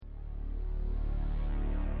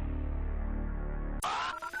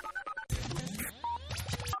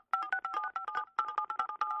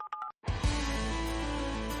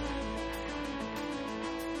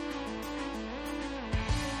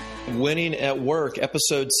Winning at Work,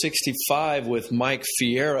 episode 65 with Mike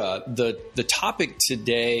Fiera. The topic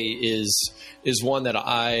today is one that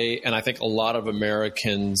I think a lot of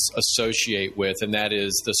Americans associate with, and that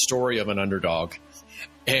is the story of an underdog.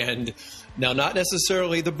 And now, not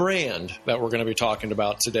necessarily the brand that we're going to be talking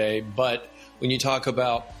about today, but when you talk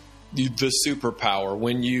about the superpower,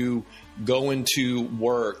 when you go into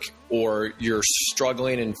work or you're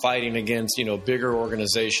struggling and fighting against, bigger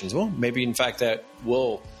organizations, well, maybe in fact that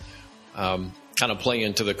will kind of play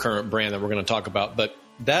into the current brand that we're going to talk about. But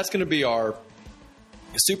that's going to be our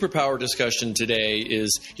superpower discussion today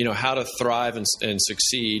is, how to thrive and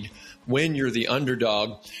succeed when you're the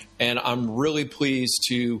underdog. And I'm really pleased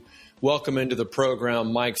to welcome into the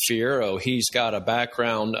program Mike Fierro. He's got a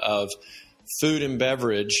background of food and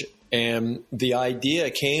beverage, and the idea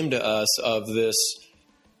came to us of this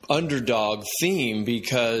underdog theme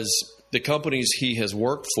because the companies he has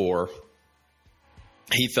worked for,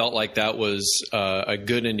 he felt like that was a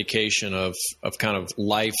good indication of kind of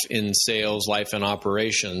life in sales, life in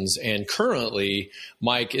operations. And currently,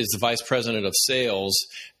 Mike is the vice president of sales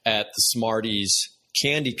at the Smarties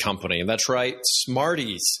Candy Company. And that's right,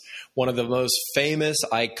 Smarties, one of the most famous,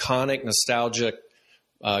 iconic, nostalgic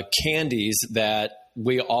candies that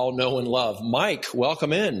we all know and love. Mike,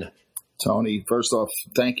 welcome in. Tony, first off,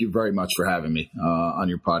 thank you very much for having me on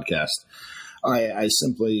your podcast. I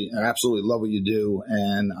simply absolutely love what you do,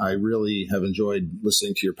 and I really have enjoyed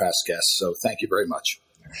listening to your past guests. So thank you very much.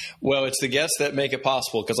 Well, it's the guests that make it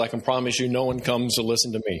possible, because I can promise you no one comes to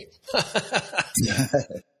listen to me.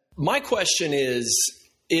 My question is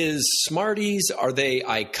Smarties, are they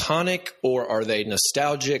iconic or are they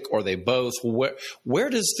nostalgic or are they both? Where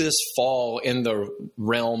does this fall in the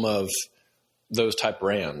realm of those type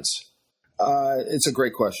brands? It's a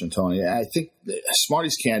great question, Tony. I think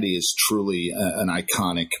Smarties Candy is truly an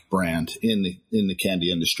iconic brand in the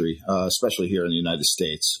candy industry, especially here in the United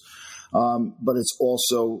States. But it's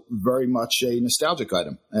also very much a nostalgic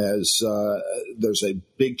item, as there's a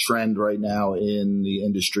big trend right now in the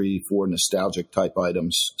industry for nostalgic type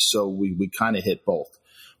items. So we kind of hit both.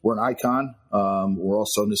 We're an icon. We're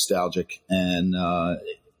also nostalgic, and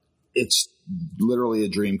it's literally a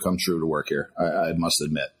dream come true to work here, I must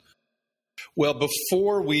admit. Well,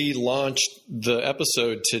 before we launched the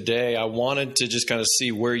episode today, I wanted to just kind of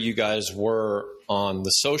see where you guys were on the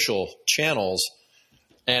social channels.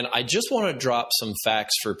 And I just want to drop some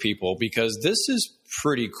facts for people because this is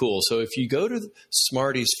pretty cool. So if you go to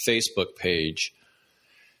Smarties' Facebook page,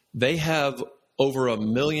 they have over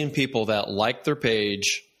 1 million people that like their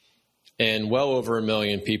page and well over 1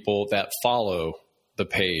 million people that follow the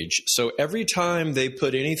page. So every time they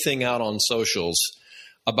put anything out on socials,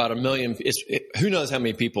 about 1 million, who knows how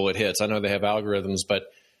many people it hits. I know they have algorithms, but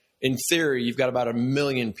in theory, you've got about 1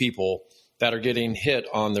 million people that are getting hit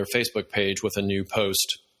on their Facebook page with a new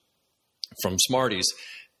post from Smarties.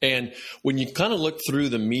 And when you kind of look through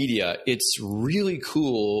the media, it's really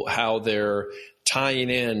cool how they're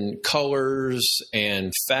tying in colors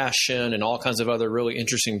and fashion and all kinds of other really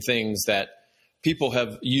interesting things that people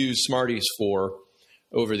have used Smarties for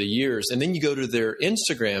over the years. And then you go to their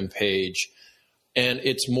Instagram page, and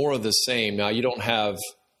it's more of the same. Now, you don't have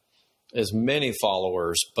as many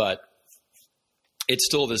followers, but it's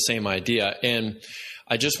still the same idea. And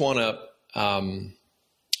I just want to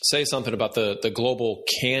say something about the global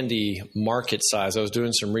candy market size. I was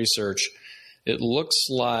doing some research. It looks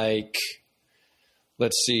like,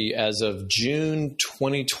 let's see, as of June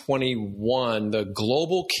 2021, the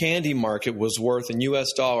global candy market was worth in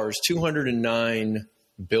U.S. dollars $209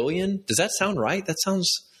 billion. Does that sound right? That sound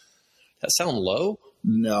low?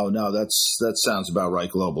 No, that sounds about right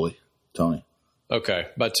globally, Tony. Okay,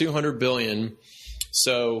 about 200 billion.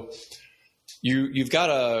 So you've got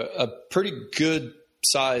a pretty good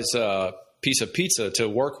size piece of pizza to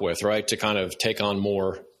work with, right? To kind of take on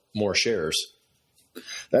more shares.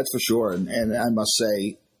 That's for sure. And I must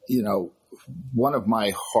say, one of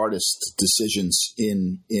my hardest decisions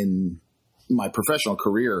in my professional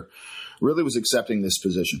career really was accepting this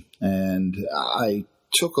position. And I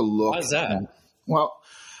took a look. Why is that?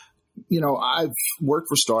 I've worked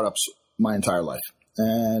for startups my entire life.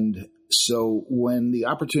 And so when the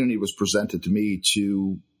opportunity was presented to me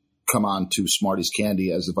to come on to Smarties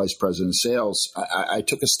Candy as the vice president of sales, I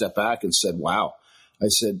took a step back and said, wow. I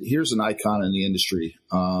said, here's an icon in the industry,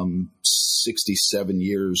 67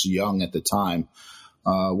 years young at the time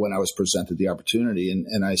when I was presented the opportunity.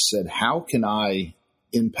 And I said, how can I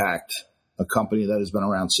impact a company that has been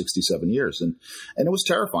around 67 years? And it was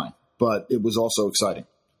terrifying, but it was also exciting.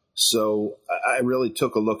 So I really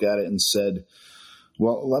took a look at it and said,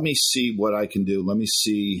 well, let me see what I can do. Let me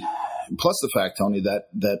see. Plus the fact, Tony,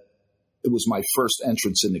 that it was my first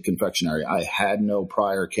entrance into confectionery. I had no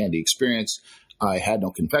prior candy experience. I had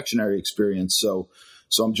no confectionery experience. So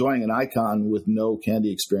I'm joining an icon with no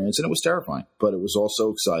candy experience, and it was terrifying, but it was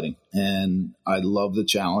also exciting. And I love the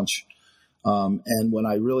challenge. And when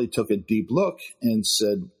I really took a deep look and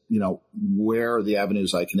said, where are the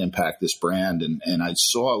avenues I can impact this brand? And I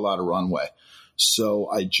saw a lot of runway. So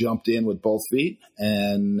I jumped in with both feet,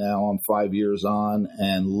 and now I'm 5 years on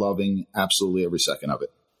and loving absolutely every second of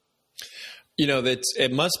it.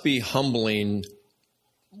 It must be humbling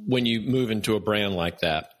when you move into a brand like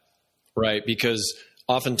that, right? Because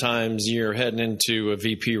oftentimes you're heading into a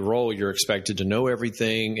VP role, you're expected to know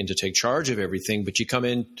everything and to take charge of everything, but you come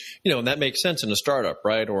in, and that makes sense in a startup,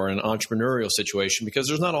 right? Or an entrepreneurial situation, because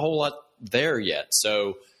there's not a whole lot there yet.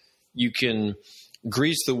 So you can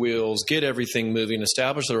grease the wheels, get everything moving,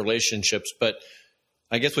 establish the relationships. But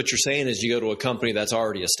I guess what you're saying is you go to a company that's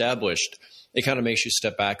already established, it kind of makes you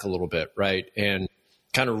step back a little bit, right? And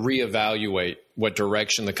kind of reevaluate what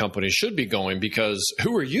direction the company should be going, because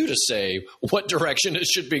who are you to say what direction it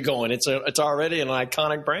should be going? It's already an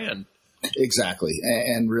iconic brand. Exactly.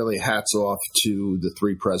 And really hats off to the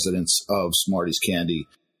three presidents of Smarties Candy,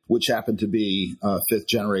 which happen to be fifth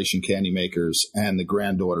generation candy makers and the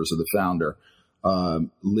granddaughters of the founder,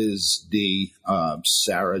 Liz D.,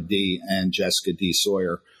 Sarah D., and Jessica D.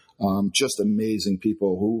 Sawyer. Just amazing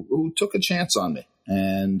people who took a chance on me.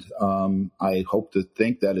 And I hope to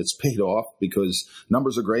think that it's paid off, because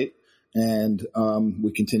numbers are great, and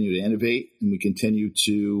we continue to innovate, and we continue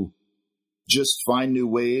to just find new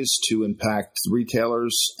ways to impact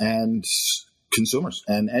retailers and consumers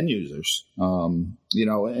and end users. And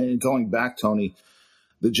going back, Tony,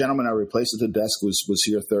 the gentleman I replaced at the desk was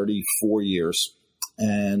here 34 years.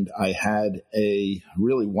 And I had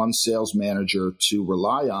one sales manager to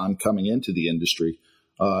rely on coming into the industry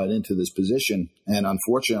and into this position. And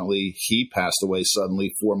unfortunately, he passed away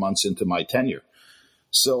suddenly 4 months into my tenure.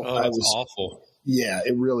 So that's awful. Yeah,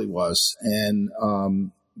 it really was. And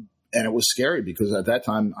it was scary, because at that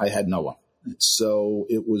time I had no one. So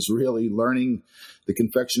it was really learning the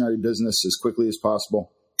confectionery business as quickly as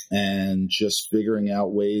possible and just figuring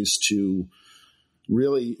out ways to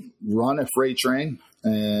really run a freight train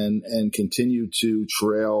and continue to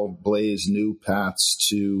blaze new paths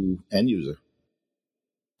to end user.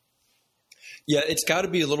 Yeah, it's got to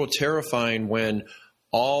be a little terrifying when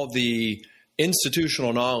all the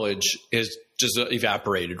institutional knowledge is just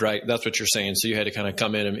evaporated, right? That's what you're saying. So you had to kind of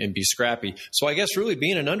come in and be scrappy. So I guess really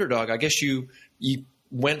being an underdog, I guess you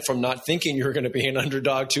went from not thinking you were going to be an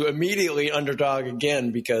underdog to immediately underdog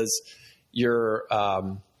again, because your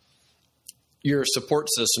support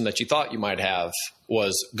system that you thought you might have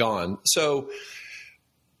was gone. So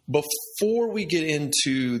before we get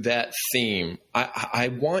into that theme, I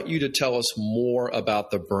want you to tell us more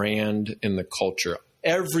about the brand and the culture.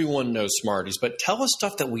 Everyone knows Smarties, but tell us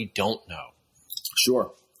stuff that we don't know.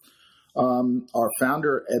 Sure. Our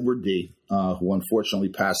founder, Edward D., who unfortunately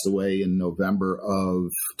passed away in November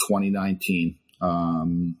of 2019,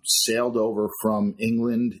 sailed over from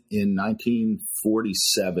England in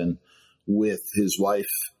 1947 with his wife,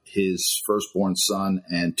 his firstborn son,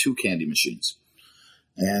 and 2 candy machines,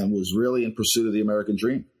 and was really in pursuit of the American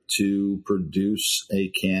dream to produce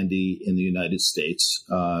a candy in the United States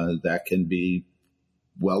that can be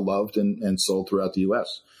well loved and sold throughout the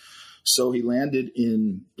U.S. So he landed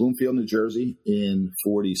in Bloomfield, New Jersey in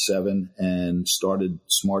 47 and started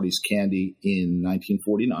Smarties Candy in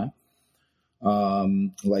 1949.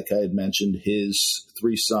 Like I had mentioned, his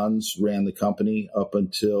 3 sons ran the company up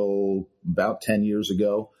until about 10 years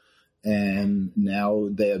ago. And now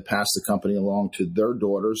they had passed the company along to their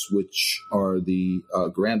daughters, which are the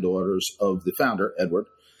granddaughters of the founder, Edward.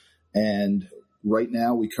 And right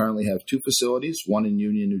now we currently have 2 facilities, one in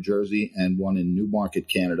Union, New Jersey, and one in Newmarket,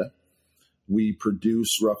 Canada. We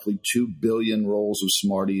produce roughly 2 billion rolls of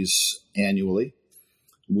Smarties annually.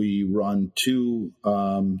 We run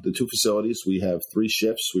the 2 facilities. We have 3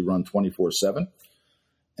 shifts. We run 24/7.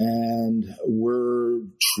 And we're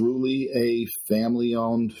truly a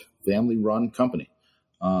family-owned, family-run company.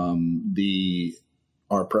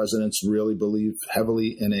 Our presidents really believe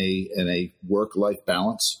heavily in a work-life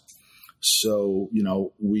balance. So,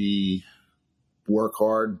 we work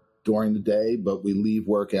hard during the day, but we leave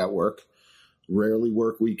work at work. Rarely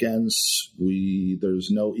work weekends. There's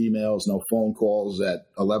no emails, no phone calls at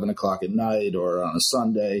 11 o'clock at night or on a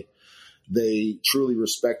Sunday. They truly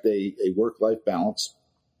respect a work-life balance.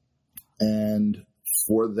 And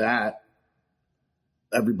for that,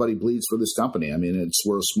 everybody bleeds for this company. I mean,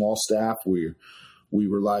 we're a small staff. We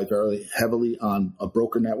rely very heavily on a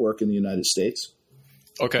broker network in the United States.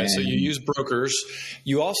 Okay, so you use brokers.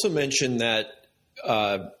 You also mentioned that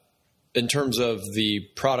in terms of the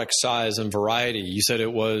product size and variety, you said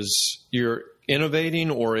it was you're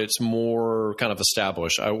innovating or it's more kind of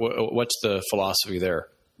established. What's the philosophy there?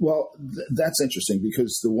 Well, that's interesting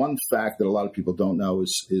because the one fact that a lot of people don't know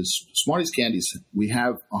is Smarties Candies, we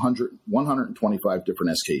have 125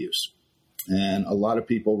 different SKUs. And a lot of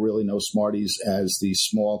people really know Smarties as the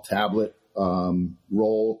small tablet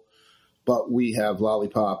roll, but we have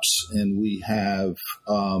lollipops and we have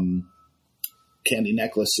candy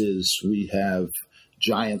necklaces. We have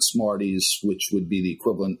giant Smarties, which would be the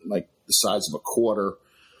equivalent, like the size of a quarter.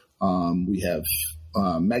 We have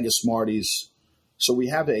mega Smarties. So we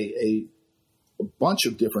have a bunch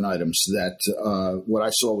of different items that what I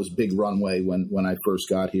saw was big runway when I first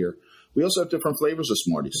got here. We also have different flavors of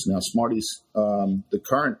Smarties. Now, Smarties, the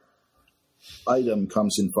current item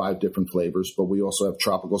comes in 5 different flavors, but we also have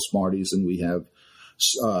tropical Smarties and we have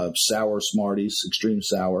sour Smarties, extreme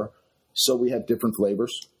sour. So we have different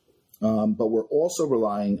flavors. But we're also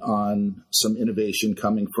relying on some innovation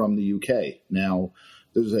coming from the UK. Now,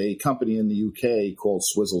 there's a company in the UK called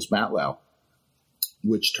Swizzles Matlow,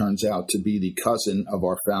 which turns out to be the cousin of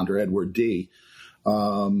our founder, Edward D.,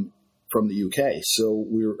 from the UK. So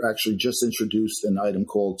we were actually just introduced an item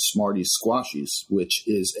called Smarties Squashies, which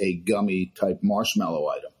is a gummy type marshmallow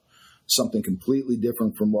item. Something completely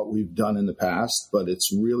different from what we've done in the past, but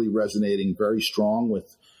it's really resonating very strong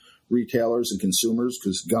with retailers and consumers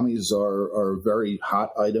because gummies are a very hot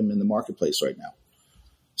item in the marketplace right now.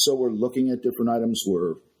 So we're looking at different items.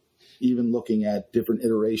 We're even looking at different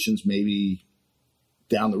iterations, maybe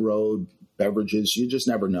down the road, beverages. You just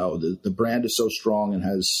never know. The brand is so strong and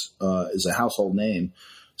is a household name.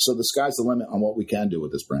 So the sky's the limit on what we can do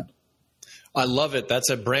with this brand. I love it. That's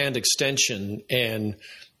a brand extension. And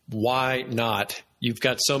why not? You've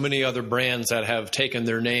got so many other brands that have taken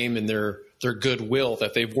their name and their goodwill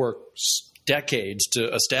that they've worked decades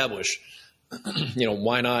to establish.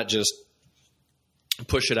 Why not just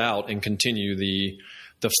push it out and continue the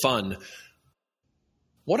fun?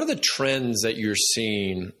 What are the trends that you're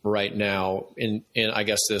seeing right now in I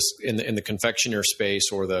guess in the confectioner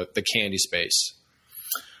space or the candy space?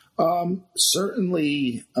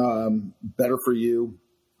 Certainly better for you,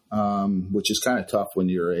 which is kind of tough when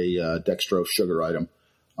you're a dextrose sugar item.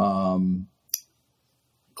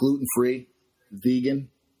 Gluten-free, vegan,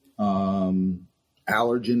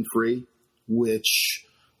 allergen-free, which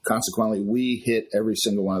consequently we hit every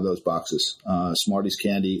single one of those boxes. Smarties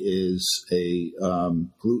Candy is a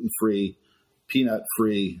gluten-free,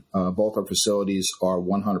 peanut-free. Both our facilities are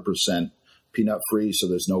 100% peanut-free, so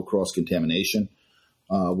there's no cross-contamination.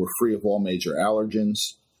 We're free of all major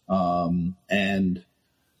allergens, and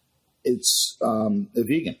it's a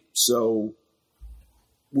vegan. So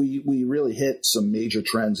we really hit some major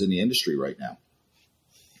trends in the industry right now.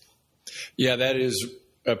 Yeah, that is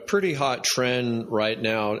a pretty hot trend right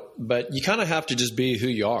now, but you kind of have to just be who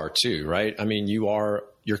you are too, right? I mean, you're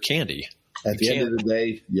candy. At the end of the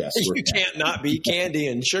day, yes. You can't not be candy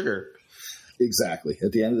and sugar. Exactly.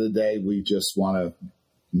 At the end of the day, we just want to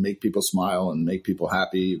make people smile and make people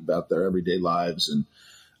happy about their everyday lives. And,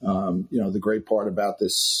 the great part about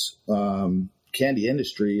this candy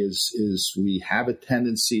industry is we have a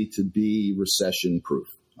tendency to be recession proof.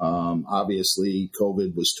 Obviously,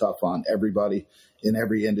 COVID was tough on everybody in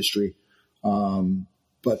every industry,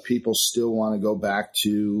 but people still want to go back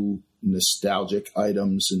to nostalgic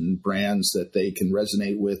items and brands that they can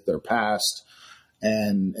resonate with their past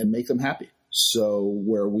and make them happy. So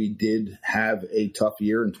where we did have a tough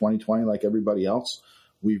year in 2020, like everybody else,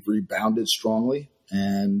 we've rebounded strongly,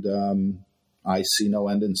 and I see no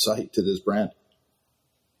end in sight to this brand.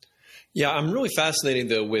 Yeah, I'm really fascinated,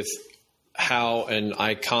 though, with how an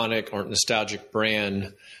iconic or nostalgic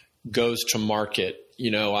brand goes to market.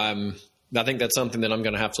 I think that's something that I'm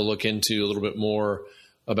going to have to look into a little bit more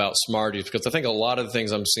about Smarties, because I think a lot of the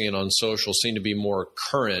things I'm seeing on social seem to be more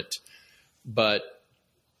current, but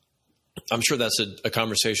I'm sure that's a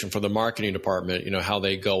conversation for the marketing department, how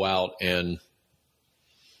they go out and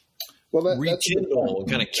rekindle and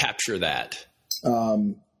kind of capture that.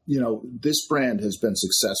 This brand has been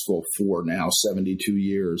successful for now 72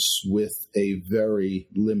 years with a very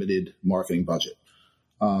limited marketing budget.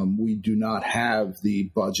 We do not have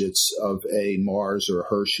the budgets of a Mars or a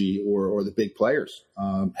Hershey or the big players,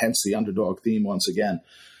 hence the underdog theme once again.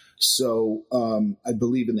 So I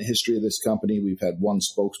believe in the history of this company, we've had one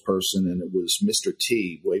spokesperson, and it was Mr.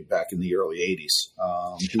 T way back in the early 80s.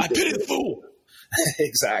 I pity the fool.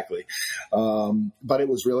 Exactly. But it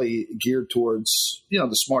was really geared towards,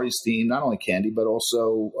 the Smarties theme, not only candy, but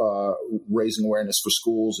also raising awareness for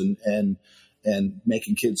schools and and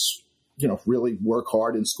making kids, really work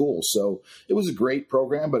hard in school. So it was a great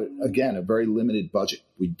program, but again, a very limited budget.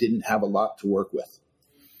 We didn't have a lot to work with.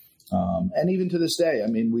 And even to this day, I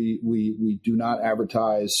mean, we do not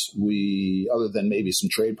advertise. Other than maybe some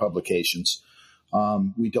trade publications,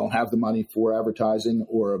 we don't have the money for advertising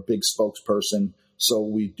or a big spokesperson. So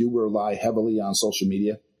we do rely heavily on social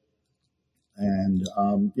media. And,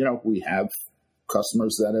 we have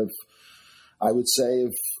customers that have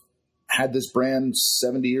had this brand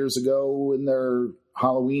 70 years ago in their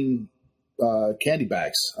Halloween candy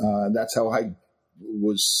bags. That's how I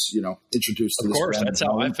was, introduced to this brand. Of course, that's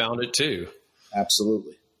how I found it too.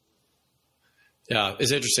 Absolutely. Yeah,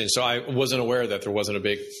 it's interesting. So I wasn't aware that there wasn't a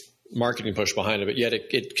big marketing push behind it, but yet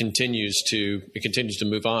it continues to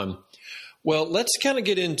move on. Well, let's kind of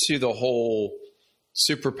get into the whole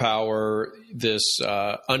superpower, this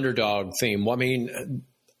underdog theme. Well, I mean,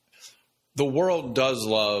 the world does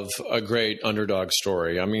love a great underdog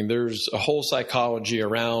story. I mean, there's a whole psychology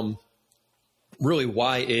around really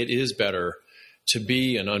why it is better to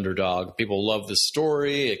be an underdog. People love the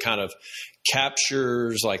story. It kind of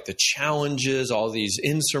captures like the challenges, all these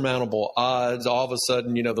insurmountable odds. All of a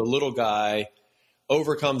sudden, the little guy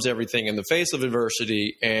overcomes everything in the face of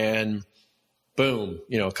adversity and boom,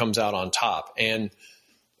 comes out on top. And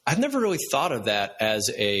I've never really thought of that as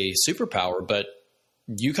a superpower, but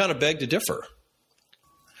you kind of beg to differ.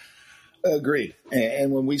 Agree.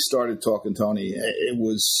 And when we started talking, Tony, it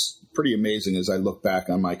was pretty amazing as I look back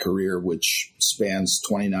on my career, which spans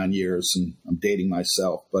 29 years, and I'm dating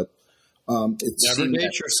myself. But Never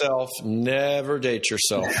date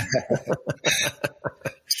yourself.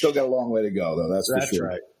 Still got a long way to go, though. That's for sure.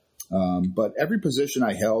 Right. But every position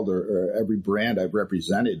I held or every brand I've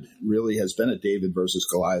represented really has been a David versus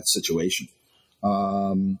Goliath situation.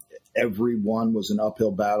 Every one was an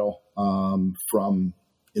uphill battle from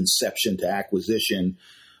inception to acquisition.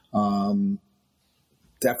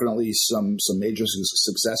 Definitely some major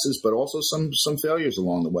successes, but also some failures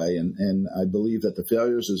along the way. And I believe that the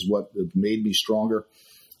failures is what made me stronger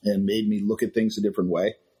and made me look at things a different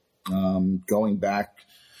way. Going back,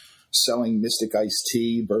 selling Mystic Iced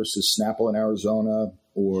Tea versus Snapple in Arizona,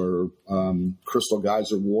 or Crystal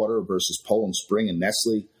Geyser Water versus Poland Spring and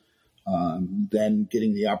Nestle. Then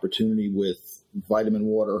getting the opportunity with Vitamin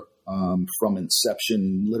Water from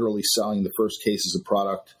inception, literally selling the first cases of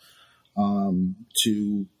product,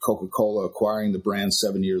 to Coca-Cola acquiring the brand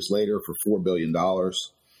 7 years later for $4 billion.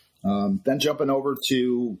 Then jumping over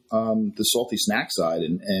to the salty snack side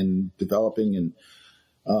and developing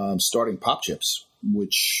and starting Pop Chips,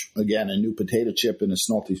 which, again, a new potato chip in a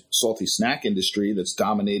salty snack industry that's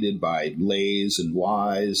dominated by Lay's and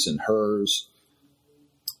Wise and Hers.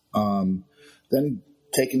 Then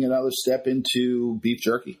taking another step into beef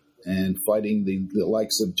jerky and fighting the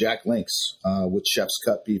likes of Jack Link's with Chef's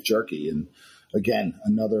Cut beef jerky. And again,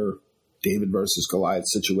 another David versus Goliath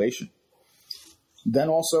situation. Then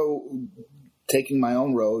also taking my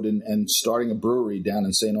own road and starting a brewery down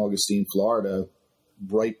in St. Augustine, Florida,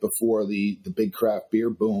 right before the big craft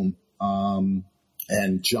beer boom,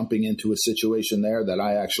 and jumping into a situation there that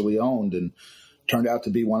I actually owned and turned out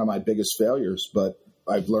to be one of my biggest failures. But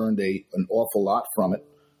I've learned an awful lot from it.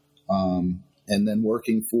 And then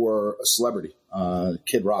working for a celebrity,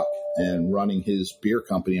 Kid Rock, and running his beer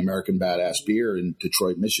company, American Badass Beer, in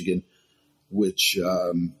Detroit, Michigan, which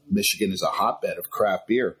Michigan is a hotbed of craft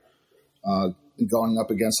beer, going up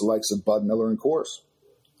against the likes of Bud Miller and Coors.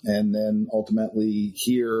 And then ultimately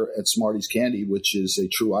here at Smarties Candy, which is a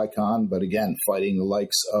true icon, but again, fighting the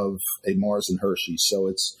likes of a Mars and Hershey. So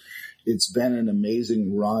it's been an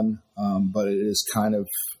amazing run, but it is kind of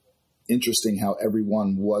interesting how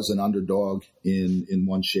everyone was an underdog in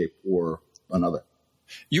one shape or another.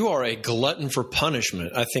 You are a glutton for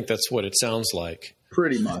punishment. I think that's what it sounds like.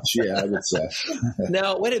 Pretty much, yeah, I would say.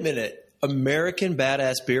 Now, wait a minute. American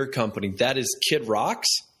Badass Beer Company, that is Kid Rock's?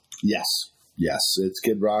 Yes, it's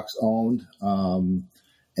Kid Rock's owned.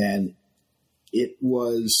 And it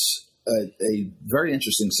was a very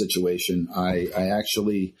interesting situation. I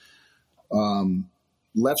actually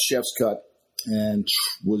left Chef's Cut and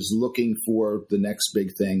was looking for the next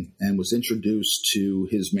big thing and was introduced to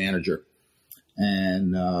his manager.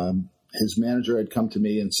 And his manager had come to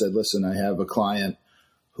me and said, listen, I have a client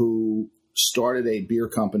who started a beer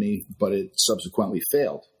company, but it subsequently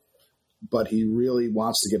failed. But he really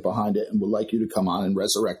wants to get behind it and would like you to come on and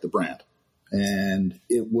resurrect the brand. And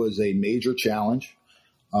it was a major challenge.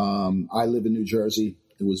 I live in New Jersey.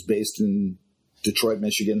 It was based in Detroit,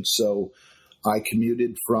 Michigan. So I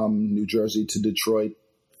commuted from New Jersey to Detroit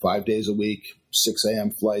 5 days a week, 6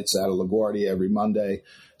 a.m. flights out of LaGuardia every Monday,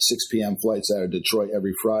 6 p.m. flights out of Detroit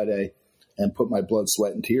every Friday. and put my blood,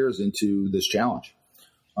 sweat, and tears into this challenge.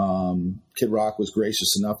 Kid Rock was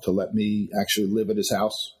gracious enough to let me actually live at his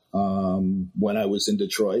house when I was in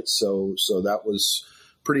Detroit. So that was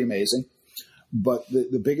pretty amazing. But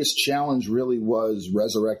the biggest challenge really was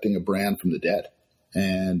resurrecting a brand from the dead.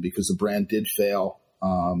 And because the brand did fail,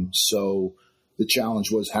 so the challenge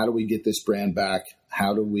was, how do we get this brand back?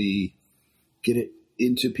 How do we get it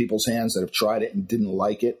into people's hands that have tried it and didn't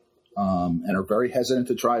like it, and are very hesitant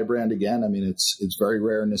to try a brand again? I mean, it's very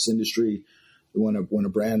rare in this industry. When a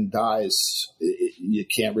brand dies, you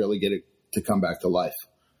can't really get it to come back to life.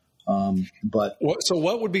 So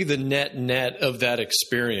what would be the net of that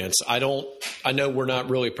experience? I know we're not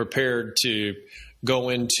really prepared to go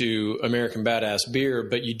into American Badass Beer,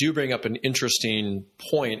 but you do bring up an interesting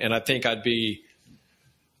point, and I think I'd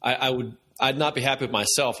not be happy with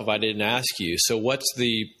myself if I didn't ask you. So what's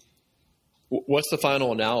the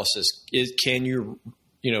final analysis? Can you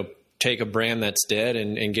take a brand that's dead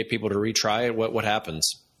and get people to retry it? What happens?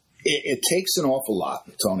 It takes an awful lot,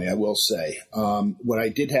 Tony, I will say. What I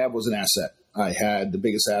did have was an asset. I had the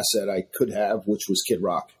biggest asset I could have, which was Kid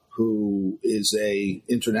Rock, who is a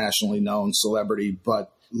internationally known celebrity,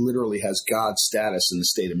 but literally has God status in the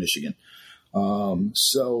state of Michigan.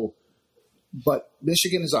 But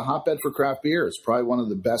Michigan is a hotbed for craft beer. It's probably one of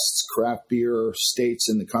the best craft beer states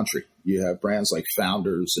in the country. You have brands like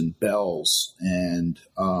Founders and Bell's and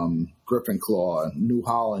Griffin Claw and New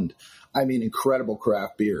Holland. I mean, incredible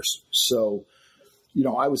craft beers. So,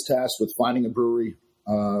 I was tasked with finding a brewery,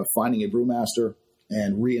 finding a brewmaster,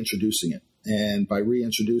 and reintroducing it. And by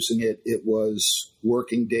reintroducing it, it was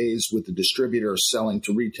working days with the distributor, selling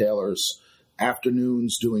to retailers,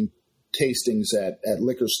 afternoons doing tastings at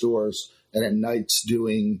liquor stores, and at nights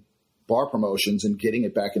doing bar promotions and getting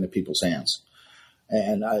it back into people's hands.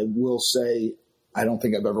 And I will say, I don't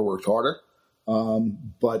think I've ever worked harder,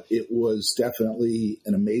 but it was definitely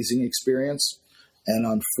an amazing experience. And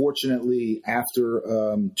unfortunately, after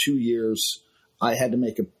 2 years, I had to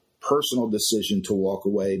make a personal decision to walk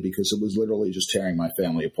away because it was literally just tearing my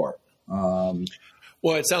family apart.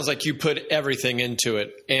 Well, it sounds like you put everything into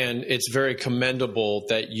it, and it's very commendable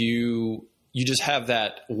that you just have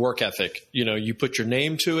that work ethic. You put your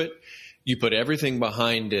name to it, you put everything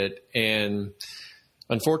behind it. And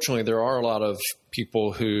unfortunately, there are a lot of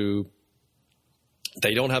people who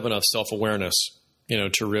they don't have enough self-awareness,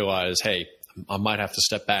 to realize, hey, I might have to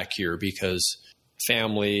step back here because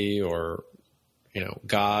family or,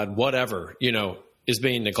 God, whatever, is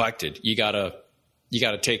being neglected. You gotta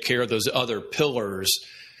take care of those other pillars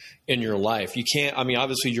in your life. You can't,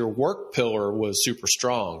 obviously your work pillar was super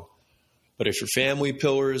strong, but if your family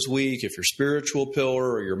pillar is weak, if your spiritual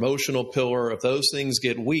pillar or your emotional pillar, if those things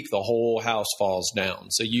get weak, the whole house falls down.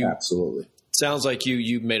 So absolutely sounds like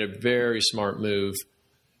you made a very smart move.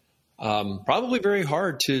 Probably very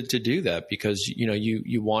hard to do that because,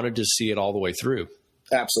 you wanted to see it all the way through.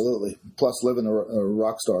 Absolutely. Plus living a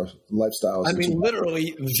rock star lifestyle.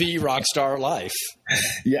 Literally the rock star life.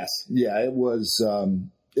 Yes. Yeah, it was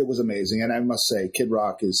amazing. And I must say, Kid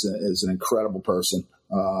Rock is an incredible person.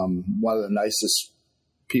 One of the nicest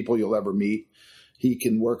people you'll ever meet. He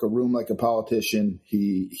can work a room like a politician.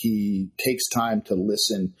 He takes time to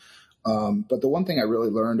listen. But the one thing I really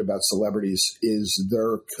learned about celebrities is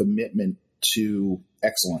their commitment to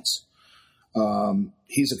excellence.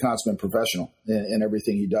 He's a consummate professional in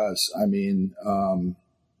everything he does.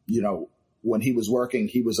 When he was working,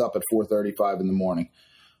 he was up at 4:35 in the morning.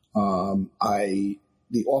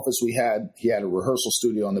 The office he had a rehearsal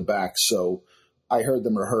studio on the back. So I heard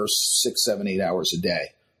them rehearse 6, 7, 8 hours a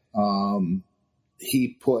day.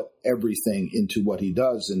 He put everything into what he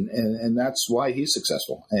does, and that's why he's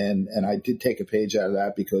successful. And I did take a page out of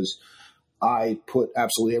that because I put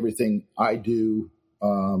absolutely everything I do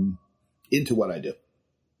into what I do.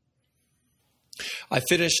 I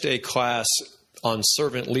finished a class on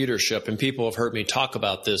servant leadership, and people have heard me talk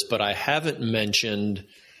about this, but I haven't mentioned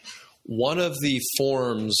one of the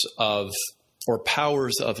forms of or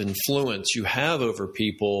powers of influence you have over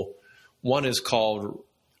people. One is called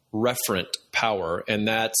referent power, and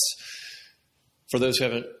that's, for those who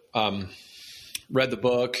haven't read the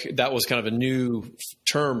book, that was kind of a new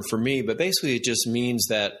term for me, but basically it just means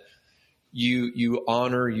that you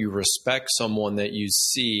honor, you respect someone that you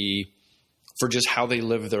see for just how they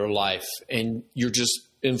live their life, and you're just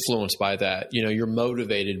influenced by that. You're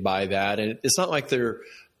motivated by that, and it's not like they're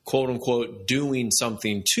quote unquote doing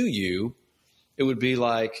something to you. It would be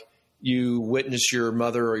like you witness your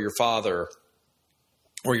mother or your father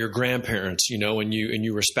or your grandparents, and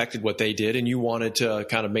you respected what they did and you wanted to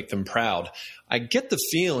kind of make them proud. I get the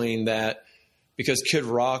feeling that because Kid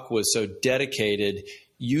Rock was so dedicated,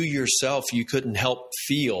 you yourself, you couldn't help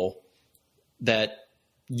feel that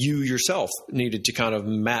you yourself needed to kind of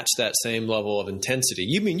match that same level of intensity.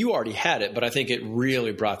 You already had it, but I think it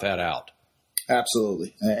really brought that out.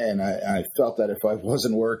 Absolutely. And I felt that if I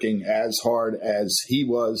wasn't working as hard as he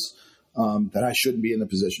was, that I shouldn't be in the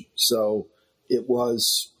position. So it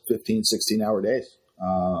was 15, 16-hour days.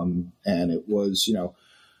 And it was,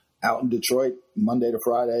 out in Detroit, Monday to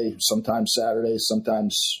Friday, sometimes Saturday,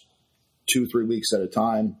 sometimes 2-3 weeks at a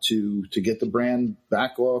time to get the brand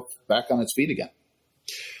back on its feet again.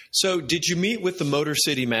 So did you meet with the Motor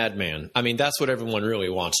City Madman? I mean, that's what everyone really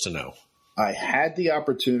wants to know. I had the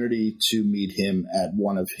opportunity to meet him at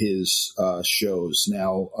one of his shows.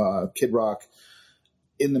 Now, Kid Rock,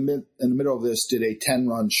 in the middle of this, did a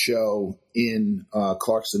 10-run show in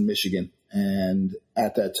Clarkston, Michigan. And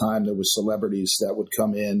at that time, there was celebrities that would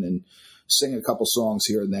come in and sing a couple songs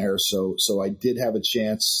here and there. So I did have a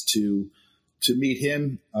chance to meet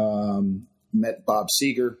him, met Bob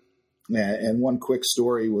Seger. And one quick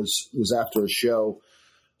story was after a show,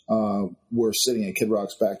 we're sitting in Kid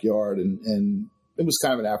Rock's backyard, and it was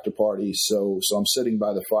kind of an after party. So I'm sitting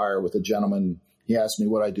by the fire with a gentleman. He asked me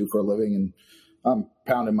what I do for a living, and I'm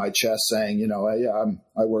pounding my chest saying,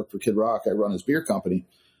 I work for Kid Rock. I run his beer company.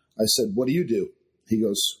 I said, "What do you do?" He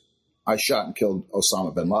goes, "I shot and killed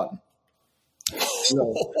Osama bin Laden."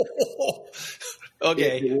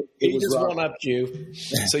 Okay, he just one-upped you.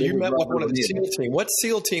 So you met with one of the SEAL team. What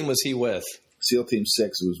SEAL team was he with? SEAL Team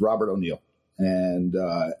 6. It was Robert O'Neill. And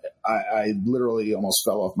I literally almost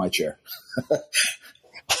fell off my chair. So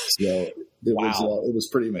it was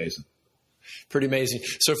pretty amazing. Pretty amazing.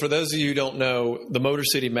 So for those of you who don't know, the Motor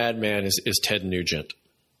City Madman is Ted Nugent.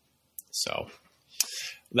 So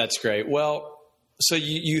that's great. Well, so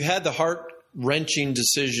you had the heart-wrenching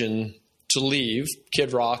decision to leave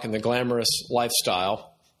Kid Rock and the glamorous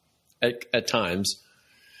lifestyle at times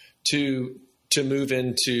to move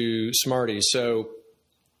into Smarties. So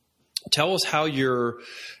tell us how you're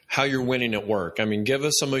winning at work. I mean, give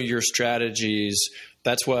us some of your strategies.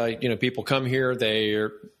 That's why, people come here.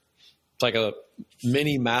 They're like a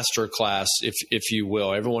mini master class, if you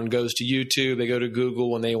will. Everyone goes to YouTube. They go to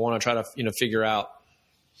Google when they want to try to, figure out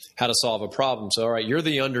how to solve a problem. So, all right, you're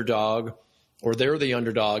the underdog, or they're the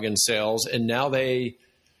underdog in sales, and now they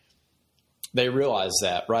realize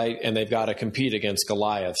that, right? And they've got to compete against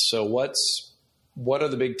Goliath. So what are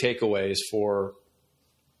the big takeaways for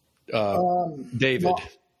David? Well,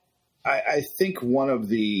 I think one of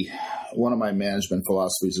my management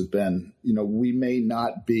philosophies has been, we may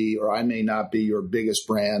not be, or I may not be your biggest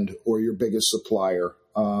brand or your biggest supplier,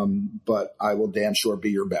 but I will damn sure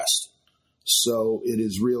be your best. So it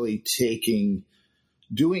is really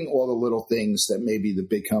doing all the little things that maybe the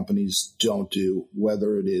big companies don't do,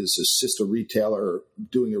 whether it is assist a retailer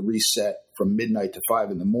doing a reset from midnight to 5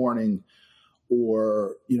 a.m,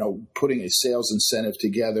 or, putting a sales incentive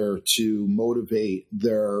together to motivate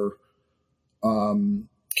their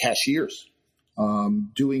cashiers,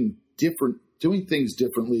 doing things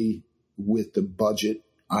differently with the budget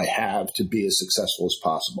I have to be as successful as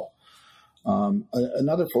possible.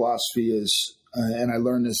 Another philosophy is, and I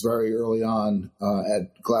learned this very early on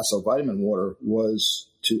at Glass House Vitamin Water, was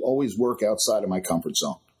to always work outside of my comfort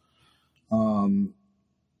zone.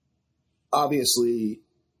 Obviously,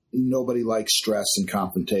 nobody likes stress and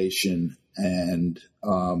confrontation, and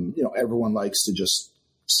everyone likes to just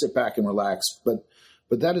sit back and relax. But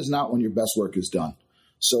that is not when your best work is done.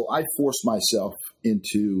 So I force myself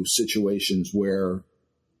into situations where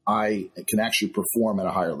I can actually perform at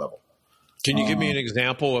a higher level. Can you give me an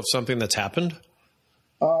example of something that's happened?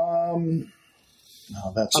 I'm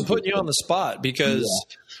putting you on the spot because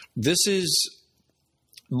this is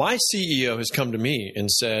my CEO has come to me and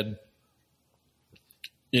said,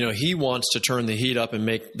 he wants to turn the heat up and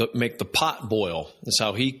make the pot boil. That's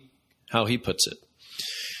how he puts it.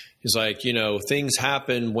 He's like, things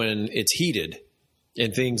happen when it's heated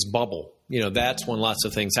and things bubble. That's when lots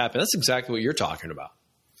of things happen. That's exactly what you're talking about.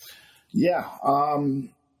 Yeah.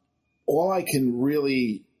 All I can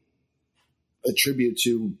really attribute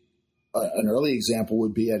to an early example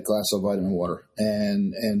would be at Glass House Vitamin Water.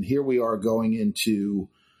 And here we are going into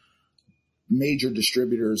major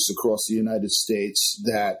distributors across the United States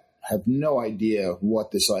that have no idea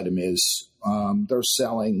what this item is. They're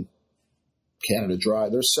selling Canada Dry.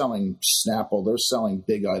 They're selling Snapple. They're selling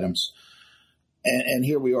big items. And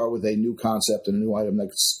here we are with a new concept and a new item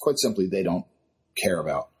that quite simply they don't care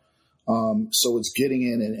about. So it's getting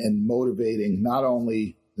in and motivating not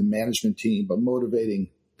only the management team, but motivating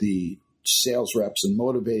the sales reps and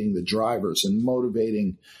motivating the drivers and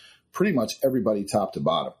motivating pretty much everybody top to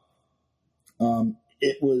bottom.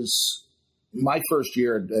 It was my first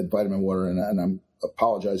year at Vitamin Water, and I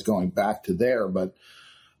apologize going back to there, but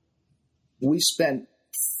we spent,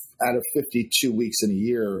 out of 52 weeks in a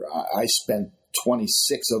year, I spent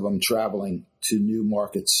 26 of them traveling to new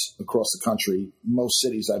markets across the country, most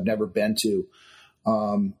cities I've never been to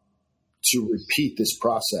repeat this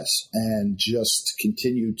process and just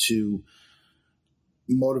continue to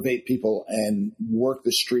motivate people and work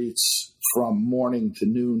the streets from morning to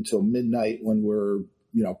noon till midnight when we're,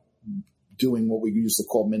 doing what we used to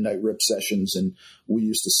call midnight rip sessions. And we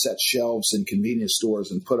used to set shelves in convenience stores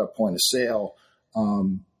and put up point of sale,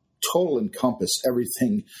 total encompass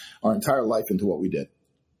everything, our entire life into what we did.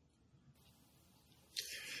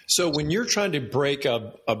 So when you're trying to break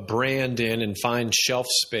a brand in and find shelf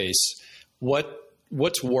space,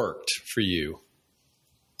 what's worked for you?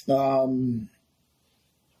 Looking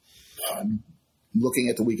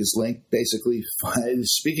at the weakest link, basically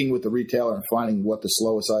speaking with the retailer and finding what the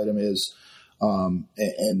slowest item is,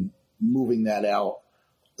 and moving that out.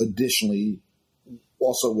 Additionally,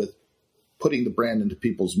 also with putting the brand into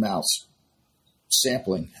people's mouths,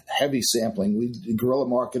 sampling, heavy sampling, guerrilla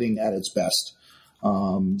marketing at its best.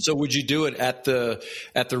 So would you do it at the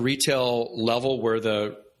retail level where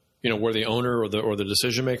the owner or the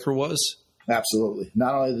decision maker was? Absolutely.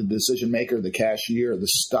 Not only the decision maker, the cashier, the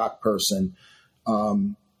stock person.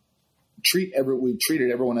 We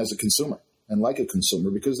treated everyone as a consumer and like a consumer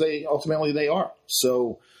because they are.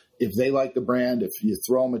 So if they like the brand, if you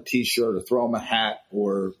throw them a T-shirt or throw them a hat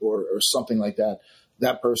or something like that,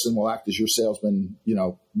 that person will act as your salesman,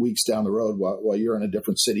 weeks down the road while you're in a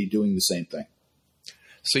different city doing the same thing.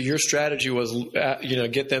 So your strategy was,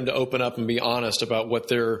 get them to open up and be honest about what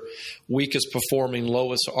their weakest performing,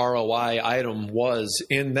 lowest ROI item was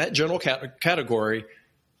in that general category,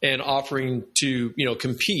 and offering to,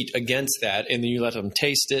 compete against that. And then you let them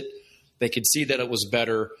taste it. They could see that it was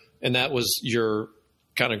better. And that was your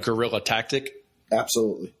kind of guerrilla tactic.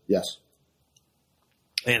 Absolutely. Yes.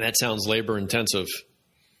 And that sounds labor intensive.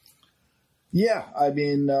 Yeah. I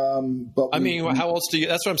mean, how else do you,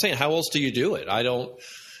 that's what I'm saying. How else do you do it? I don't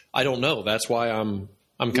know. That's why I'm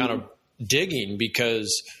kind of digging,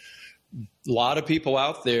 because a lot of people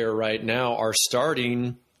out there right now are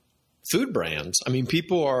starting food brands. I mean,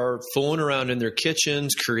 people are fooling around in their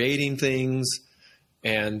kitchens, creating things,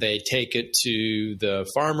 and they take it to the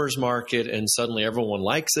farmer's market and suddenly everyone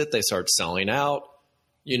likes it. They start selling out,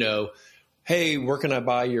 hey, where can I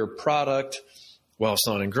buy your product? Well, it's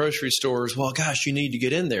not in grocery stores. Well, gosh, you need to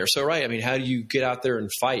get in there. So, right. I mean, how do you get out there and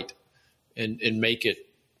fight and make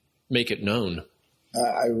it known?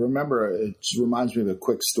 I remember, it reminds me of a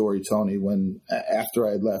quick story, Tony, when after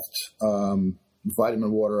I left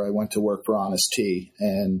Vitamin Water, I went to work for Honest Tea.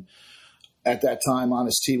 And at that time,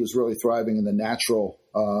 Honest Tea was really thriving in the natural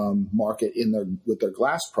market with their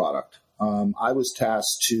glass product. I was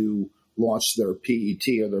tasked to launch their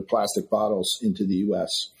PET, or their plastic bottles, into the U.S.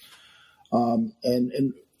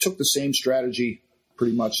 And took the same strategy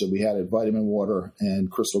pretty much that we had at Vitamin Water and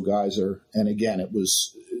Crystal Geyser. And again, it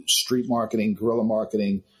was street marketing, guerrilla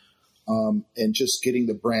marketing, and just getting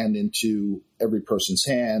the brand into every person's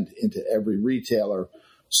hand, into every retailer.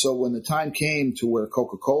 So when the time came to where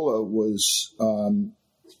Coca-Cola was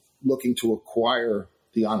looking to acquire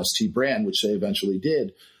the Honest Tea brand, which they eventually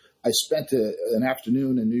did, I spent an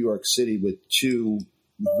afternoon in New York City with two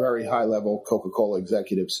very high-level Coca-Cola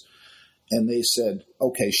executives. And they said,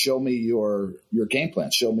 okay, show me your game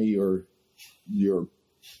plan. Show me your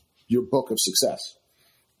book of success.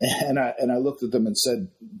 And I looked at them and said,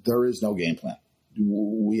 there is no game plan.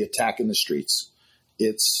 We attack in the streets.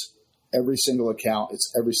 It's every single account.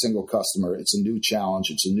 It's every single customer. It's a new challenge.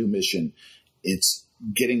 It's a new mission. It's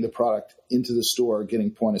getting the product into the store,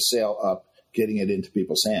 getting point of sale up, getting it into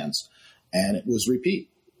people's hands. And it was repeat.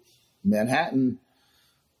 Manhattan,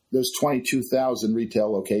 there's 22,000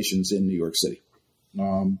 retail locations in New York City.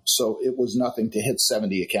 So it was nothing to hit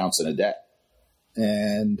 70 accounts in a day.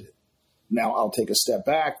 And now I'll take a step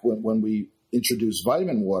back. When we introduced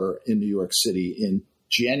Vitamin Water in New York City in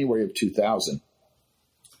January of 2000,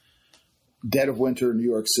 dead of winter in New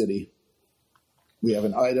York City, we have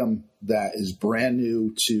an item that is brand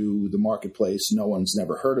new to the marketplace. No one's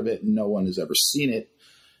never heard of it. No one has ever seen it.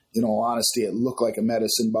 In all honesty, it looked like a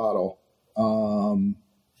medicine bottle.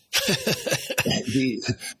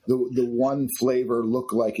 The one flavor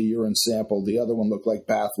looked like a urine sample. The other one looked like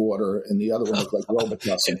bath water, and the other one looked like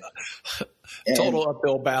Robitussin. Total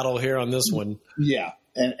uphill battle here on this one. Yeah.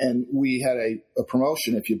 And we had a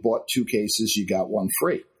promotion. If you bought 2 cases, you got 1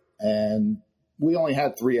 free. And we only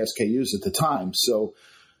had 3 SKUs at the time. So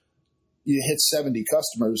you hit 70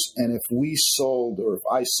 customers. And if we sold, or if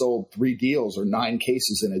I sold 3 deals or 9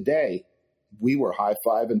 cases in a day, we were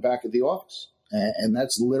high-fiving back at the office. And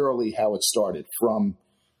that's literally how it started, from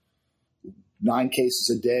 9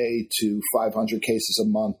 cases a day to 500 cases a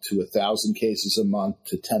month to 1,000 cases a month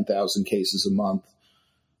to 10,000 cases a month.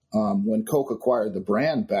 When Coke acquired the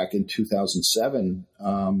brand back in 2007,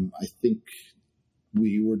 I think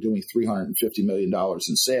we were doing $350 million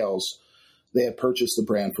in sales. They had purchased the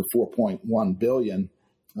brand for $4.1 billion,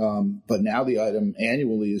 but now the item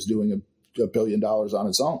annually is doing $1 billion on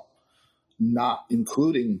its own, not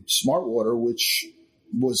including Smartwater, which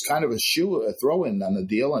was kind of a throw-in on the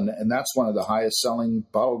deal, and that's one of the highest-selling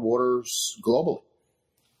bottled waters globally.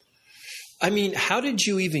 I mean, how did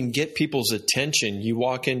you even get people's attention? You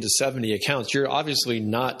walk into 70 accounts. You're obviously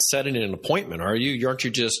not setting an appointment, are you? Aren't you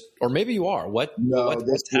just, or maybe you are. What's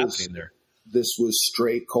happening there? This was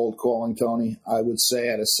straight cold calling, Tony. I would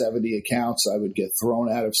say out of 70 accounts, I would get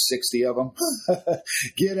thrown out of 60 of them.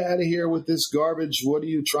 Get out of here with this garbage. What are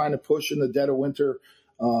you trying to push in the dead of winter?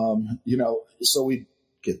 So we'd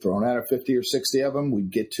get thrown out of 50 or 60 of them.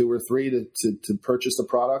 We'd get 2 or 3 to purchase the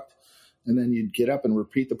product. And then you'd get up and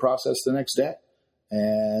repeat the process the next day.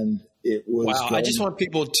 And it was. Wow.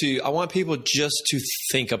 I want people just to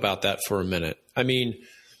think about that for a minute. I mean,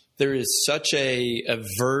 there is such a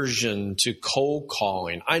aversion to cold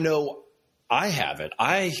calling. I know I have it.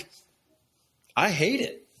 I hate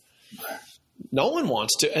it. No one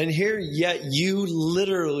wants to. And here, yet you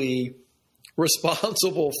literally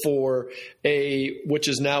responsible for which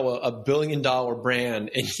is now a $1 billion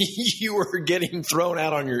brand, and you were getting thrown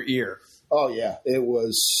out on your ear. Oh yeah. It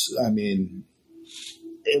was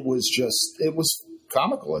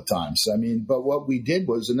comical at times. I mean, but what we did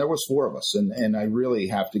was, and there was 4 of us, and I really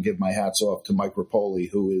have to give my hats off to Mike Rapoli,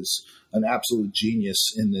 who is an absolute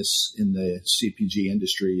genius in the CPG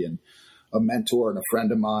industry, and a mentor and a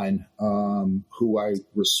friend of mine, who I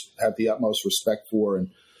have the utmost respect for.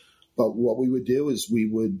 But what we would do is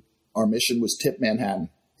our mission was tip Manhattan.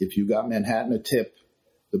 If you got Manhattan a tip,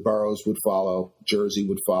 the boroughs would follow, Jersey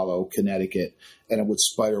would follow, Connecticut, and it would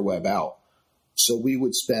spiderweb out. So we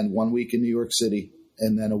would spend 1 week in New York City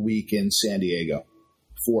and then a week in San Diego.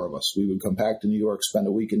 4 of us. We would come back to New York, spend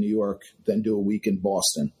a week in New York, then do a week in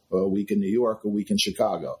Boston, a week in New York, a week in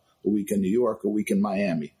Chicago, a week in New York, a week in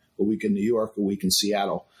Miami, a week in New York, a week in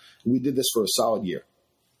Seattle. We did this for a solid year.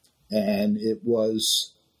 And it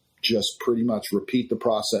was just pretty much repeat the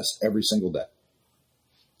process every single day.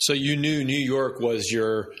 So you knew New York was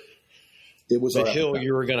the hill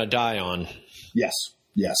you were going to die on. Yes.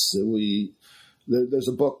 There's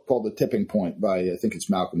a book called The Tipping Point by, I think it's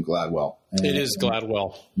Malcolm Gladwell. It is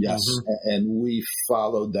Gladwell. Yes. Mm-hmm. And we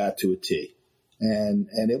followed that to a T. And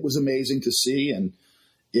it was amazing to see. And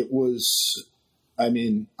it was, I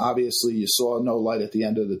mean, obviously you saw no light at the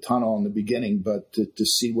end of the tunnel in the beginning, but to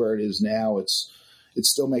see where it is now, it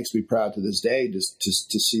still makes me proud to this day to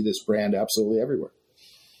see this brand absolutely everywhere.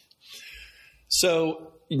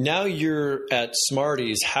 So now you're at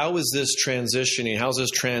Smarties. How is this transitioning? How's this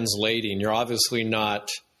translating? You're obviously not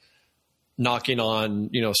knocking on,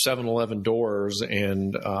 7-Eleven doors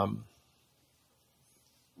and,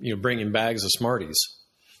 bringing bags of Smarties.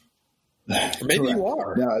 Or maybe you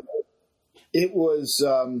are. No, it was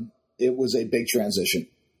a big transition,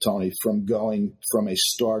 Tony, from going from a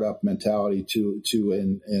startup mentality to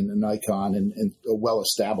an icon and a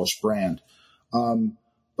well-established brand.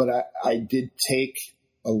 But I did take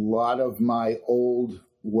a lot of my old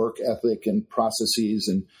work ethic and processes,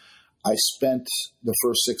 and I spent the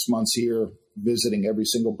first 6 months here visiting every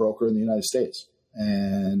single broker in the United States.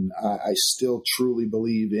 And I still truly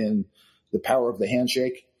believe in the power of the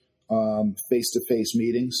handshake, face-to-face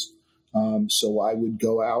meetings. So I would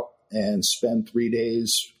go out and spend 3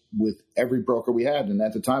 days with every broker we had. And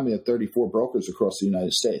at the time, we had 34 brokers across the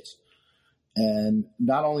United States. And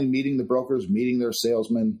not only meeting the brokers, meeting their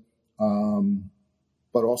salesmen,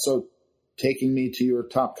 but also taking me to your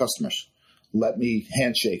top customers. Let me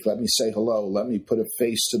handshake. Let me say hello. Let me put a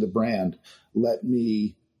face to the brand. Let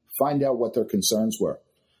me find out what their concerns were.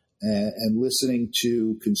 And listening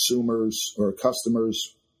to consumers or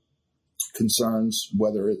customers' concerns,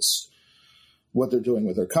 whether it's what they're doing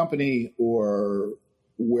with their company or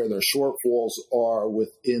where their shortfalls are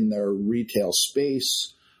within their retail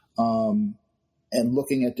space, and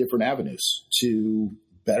looking at different avenues to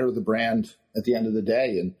better the brand at the end of the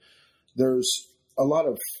day. And there's a lot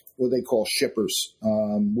of what they call shippers,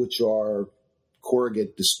 which are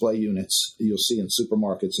corrugate display units you'll see in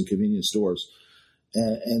supermarkets and convenience stores.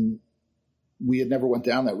 And we had never went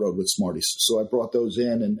down that road with Smarties. So I brought those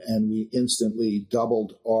in and we instantly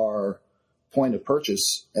doubled our point of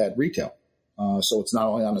purchase at retail. So it's not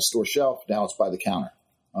only on the store shelf, now it's by the counter,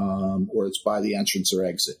 or it's by the entrance or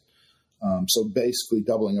exit. So basically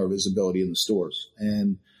doubling our visibility in the stores.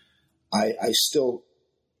 And I still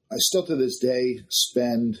to this day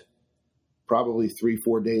spend probably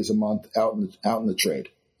 3-4 days a month out in the trade.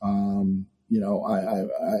 I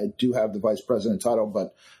do have the vice president title,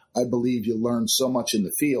 but I believe you learn so much in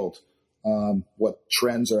the field, what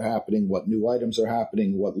trends are happening, what new items are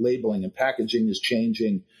happening, what labeling and packaging is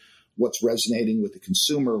changing, what's resonating with the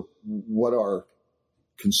consumer, what are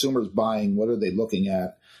consumers buying, what are they looking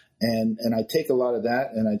at. And I take a lot of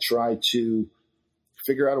that and I try to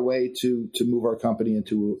figure out a way to move our company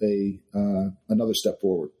into another step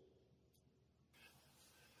forward.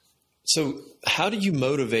 So how do you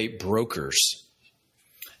motivate brokers?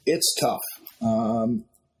 It's tough. And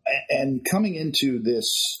coming into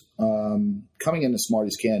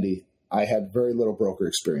Smarties Candy, I had very little broker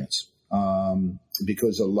experience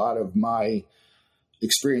because a lot of my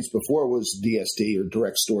experience before was DSD or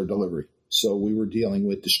direct store delivery. So we were dealing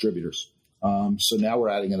with distributors. So now we're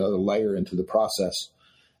adding another layer into the process.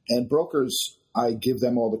 And brokers, I give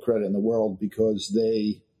them all the credit in the world because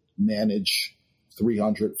they manage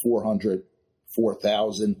 300, 400,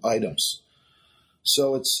 4,000 items.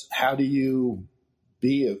 So it's how do you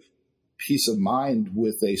be of peace of mind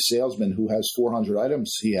with a salesman who has 400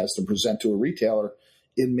 items he has to present to a retailer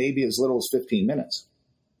in maybe as little as 15 minutes.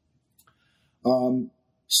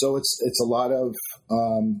 So it's a lot of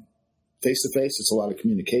face-to-face. It's a lot of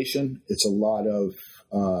communication. It's a lot of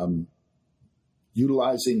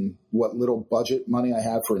utilizing what little budget money I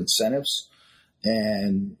have for incentives.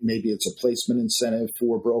 And maybe it's a placement incentive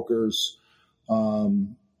for brokers.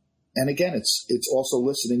 And again, it's also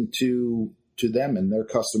listening to them and their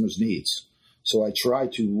customers' needs. So I try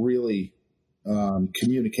to really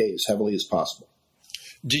communicate as heavily as possible.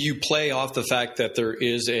 Do you play off the fact that there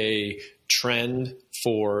is a trend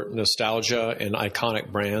for nostalgia and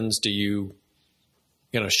iconic brands? Do you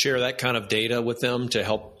share that kind of data with them to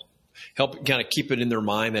help kind of keep it in their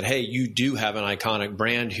mind that, hey, you do have an iconic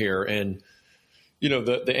brand here, and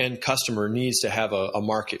the end customer needs to have a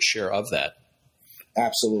market share of that?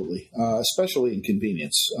 Absolutely, especially in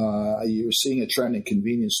convenience. You're seeing a trend in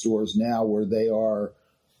convenience stores now where they are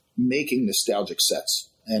making nostalgic sets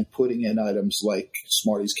and putting in items like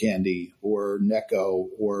Smarties Candy or Necco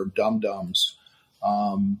or Dum Dums.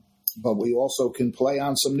 But we also can play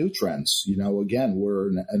on some new trends. Again, we're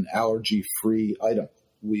an allergy-free item.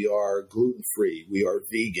 We are gluten-free. We are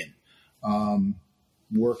vegan.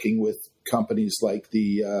 Working with companies like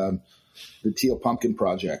the Teal Pumpkin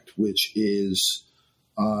Project, which is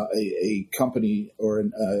a company or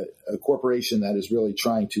a corporation that is really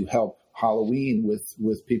trying to help Halloween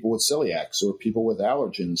with people with celiacs or people with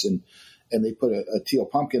allergens, and they put a teal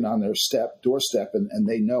pumpkin on their doorstep, and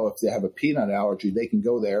they know if they have a peanut allergy, they can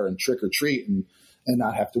go there and trick or treat and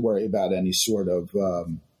not have to worry about any sort of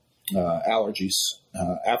allergies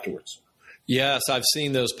afterwards. Yes, I've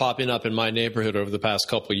seen those popping up in my neighborhood over the past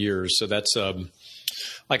couple of years. So that's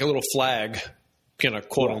like a little flag,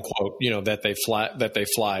 quote unquote, that they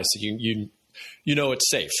fly. So you it's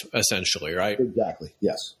safe, essentially, right? Exactly.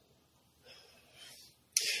 Yes.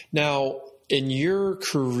 Now, in your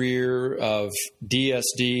career of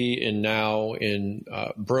DSD and now in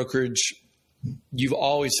brokerage, you've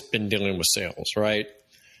always been dealing with sales, right?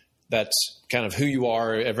 That's kind of who you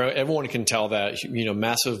are. Everyone can tell that,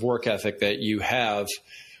 massive work ethic that you have.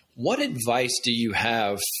 What advice do you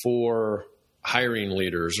have for hiring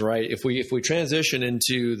leaders, right? If we transition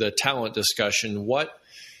into the talent discussion, what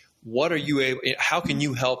are you how can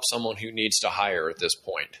you help someone who needs to hire at this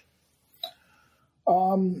point?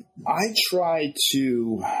 I try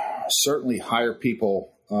to certainly hire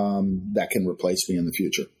people that can replace me in the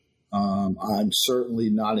future. I'm certainly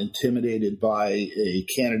not intimidated by a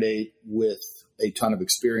candidate with a ton of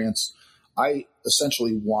experience. I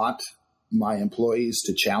essentially want my employees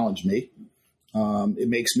to challenge me. It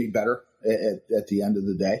makes me better at the end of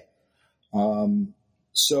the day.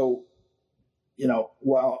 So,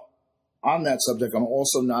 while on that subject, I'm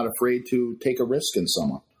also not afraid to take a risk in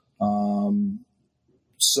someone.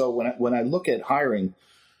 So when I look at hiring,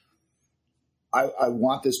 I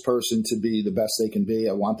want this person to be the best they can be.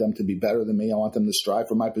 I want them to be better than me. I want them to strive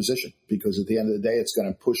for my position because at the end of the day, it's going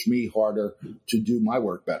to push me harder to do my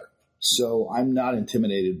work better. So I'm not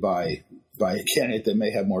intimidated by a candidate that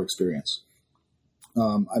may have more experience.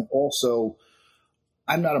 I'm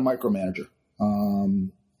not a micromanager.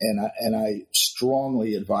 And I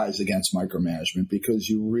strongly advise against micromanagement because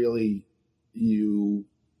you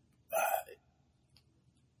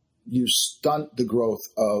stunt the growth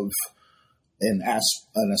of an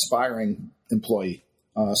aspiring employee,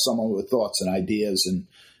 someone with thoughts and ideas and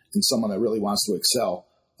someone that really wants to excel.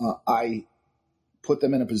 I put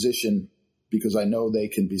them in a position because I know they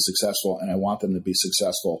can be successful and I want them to be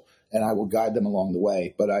successful, and I will guide them along the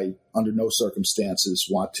way. But I, under no circumstances,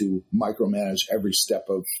 want to micromanage every step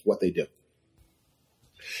of what they do.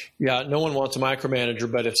 Yeah, no one wants a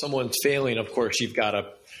micromanager, but if someone's failing, of course, you've got to,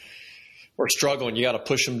 or struggling, you got to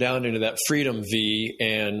push them down into that freedom V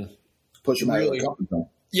and push them out of the comfort zone.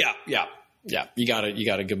 Yeah. You got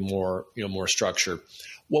to give more structure.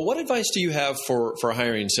 Well, what advice do you have for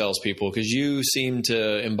hiring salespeople? Because you seem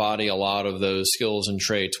to embody a lot of those skills and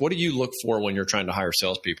traits. What do you look for when you're trying to hire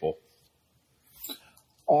salespeople?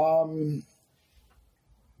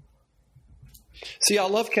 See, I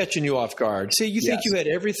love catching you off guard. See, you think you had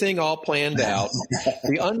everything all planned out.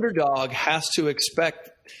 The underdog has to expect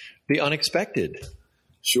the unexpected.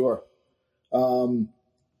 Sure.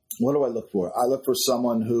 What do I look for? I look for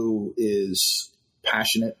someone who is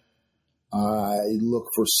passionate. I look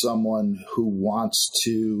for someone who wants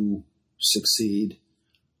to succeed.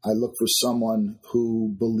 I look for someone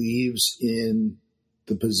who believes in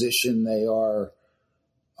the position they are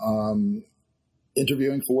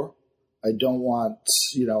interviewing for. I don't want,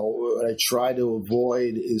 what I try to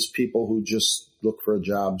avoid is people who just look for a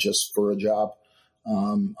job just for a job.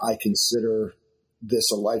 I consider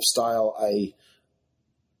this a lifestyle. I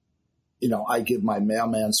give my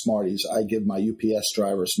mailman Smarties. I give my UPS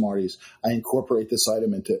driver Smarties. I incorporate this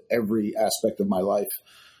item into every aspect of my life.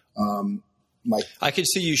 I can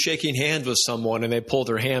see you shaking hands with someone and they pull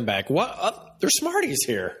their hand back. What? There's Smarties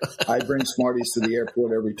here. I bring Smarties to the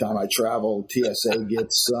airport every time I travel. TSA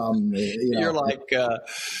gets some. You're like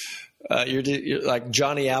you're like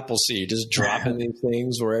Johnny Appleseed, just dropping these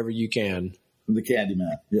things wherever you can. The Candy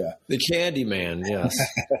Man, yeah. The Candy Man, yes.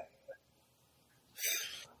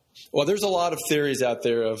 Well, there's a lot of theories out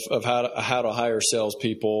there of how to hire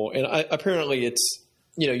salespeople, and apparently it's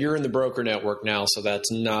you're in the broker network now, so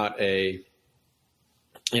that's not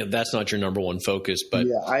that's not your number one focus. But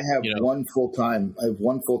yeah, I have one full-time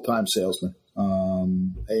salesman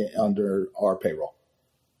under our payroll,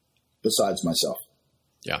 besides myself.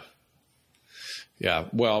 Yeah.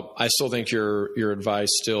 Well, I still think your advice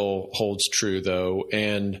still holds true, though,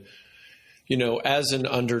 and as an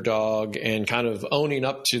underdog and kind of owning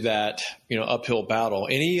up to that uphill battle.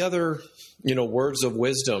 Any other words of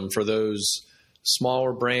wisdom for those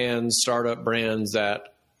smaller brands, startup brands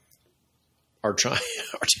that are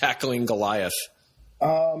tackling Goliath?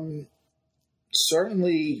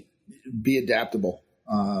 Certainly be adaptable.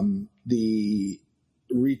 The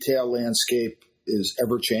retail landscape is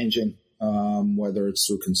ever changing, whether it's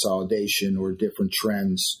through consolidation or different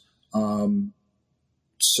trends.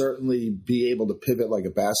 Certainly be able to pivot like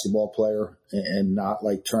a basketball player and not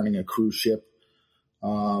like turning a cruise ship.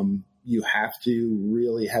 You have to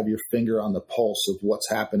really have your finger on the pulse of what's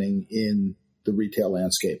happening in the retail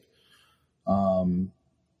landscape.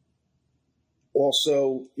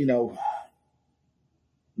 Also,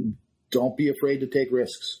 don't be afraid to take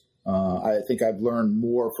risks. I think I've learned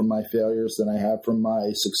more from my failures than I have from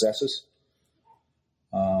my successes.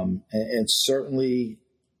 And certainly,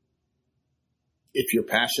 if you're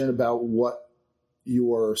passionate about what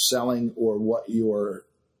you're selling or what you're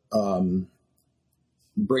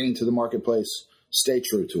bringing to the marketplace, stay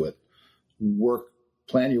true to it.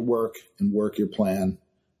 Plan your work and work your plan.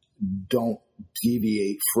 Don't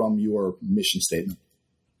deviate from your mission statement.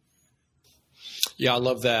 Yeah, I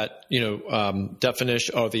love that.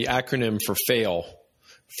 Definition or the acronym for FAIL,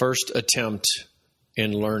 first attempt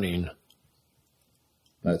in learning.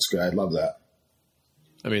 That's good. I love that.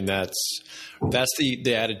 I mean, that's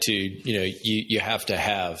the attitude you have to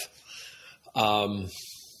have.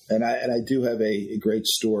 And I do have a great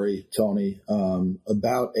story, Tony,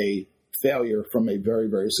 about a failure from a very,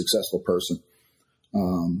 very successful person.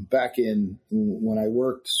 Back when I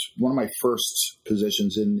worked, one of my first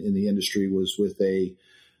positions in the industry was with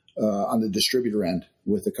on the distributor end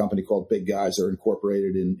with a company called Big Guys. They're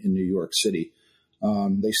incorporated in New York City.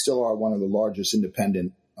 They still are one of the largest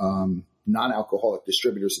independent non-alcoholic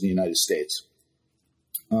distributors in the United States.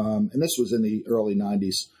 And this was in the early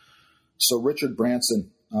 90s. So Richard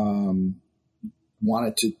Branson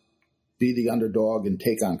wanted to be the underdog and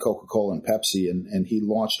take on Coca-Cola and Pepsi, and he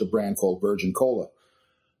launched a brand called Virgin Cola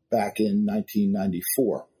back in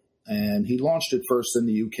 1994. And he launched it first in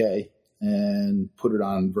the UK and put it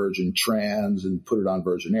on Virgin Trans and put it on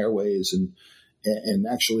Virgin Airways and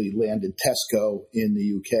actually landed Tesco in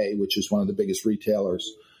the UK, which is one of the biggest retailers.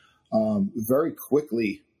 Very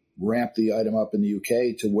quickly ramped the item up in the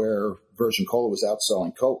UK to where Virgin Cola was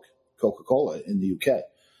outselling Coca-Cola in the UK.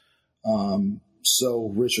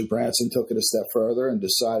 So Richard Branson took it a step further and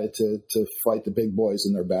decided to fight the big boys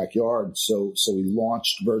in their backyard. So he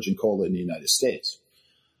launched Virgin Cola in the United States.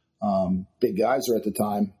 Big Geyser at the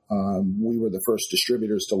time, we were the first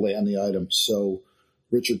distributors to land the item. So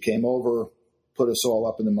Richard came over, put us all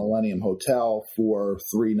up in the Millennium Hotel for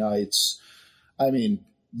 3 nights. I mean,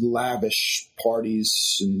 lavish parties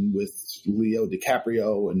and with Leo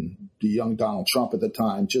DiCaprio and the young Donald Trump at the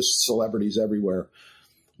time, just celebrities everywhere.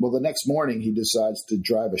 Well, the next morning, he decides to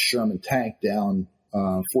drive a Sherman tank down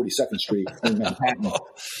 42nd Street in Manhattan.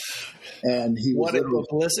 And he was what a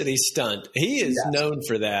publicity stunt. He is known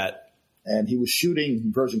for that. And he was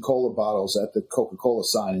shooting Virgin Cola bottles at the Coca-Cola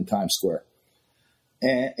sign in Times Square.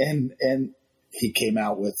 And he came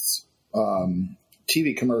out with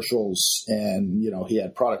TV commercials, and, he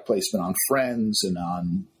had product placement on Friends and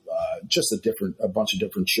on just a bunch of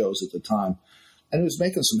different shows at the time. And he was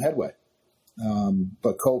making some headway.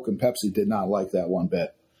 But Coke and Pepsi did not like that one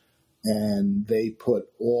bit. And they put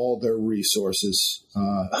all their resources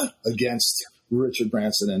against Richard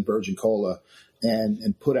Branson and Virgin Cola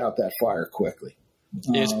and put out that fire quickly.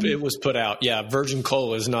 It was put out. Yeah, Virgin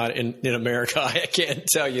Cola is not in America. I can't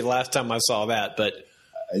tell you last time I saw that, but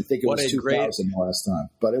I think it was 2000 last time.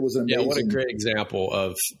 But it was an amazing. Yeah, what a great example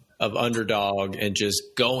of underdog and just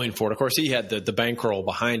going for it. Of course, he had the bankroll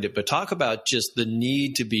behind it, but talk about just the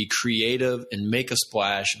need to be creative and make a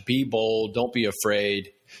splash, be bold, don't be afraid.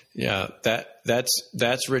 Yeah,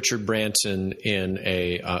 that's Richard Branson in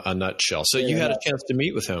a nutshell. So you had a chance to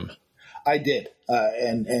meet with him. I did,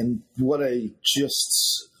 and what a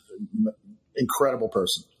just incredible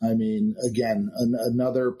person. I mean, again,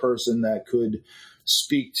 another person that could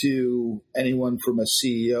speak to anyone from a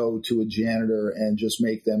CEO to a janitor and just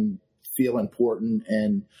make them feel important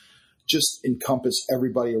and just encompass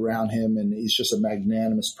everybody around him. And he's just a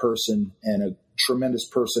magnanimous person and a tremendous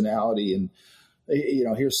personality. And,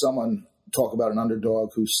 here's someone talk about an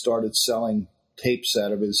underdog who started selling tapes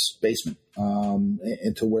out of his basement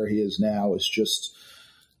into where he is now. Is just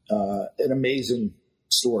an amazing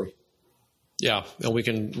story. Yeah, and we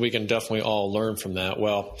can definitely all learn from that.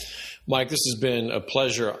 Well, Mike, this has been a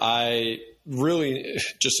pleasure. I really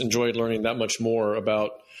just enjoyed learning that much more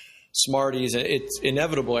about Smarties. It's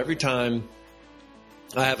inevitable every time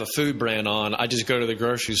I have a food brand on, I just go to the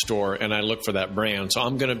grocery store and I look for that brand. So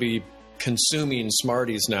I'm going to be consuming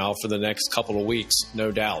Smarties now for the next couple of weeks,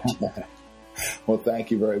 no doubt. Well,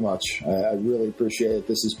 thank you very much. I really appreciate it.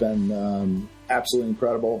 This has been absolutely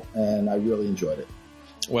incredible, and I really enjoyed it.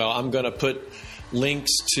 Well, I'm going to put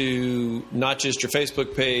links to not just your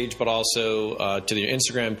Facebook page, but also to your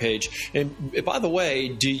Instagram page. And by the way,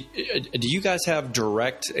 do you guys have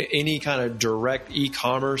any kind of direct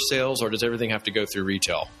e-commerce sales, or does everything have to go through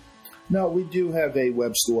retail? No, we do have a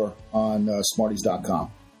web store on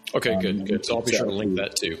Smarties.com. Okay, good. So I'll be sure to link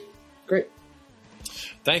that too. Great.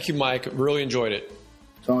 Thank you, Mike. Really enjoyed it.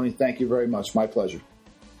 Tony, thank you very much. My pleasure.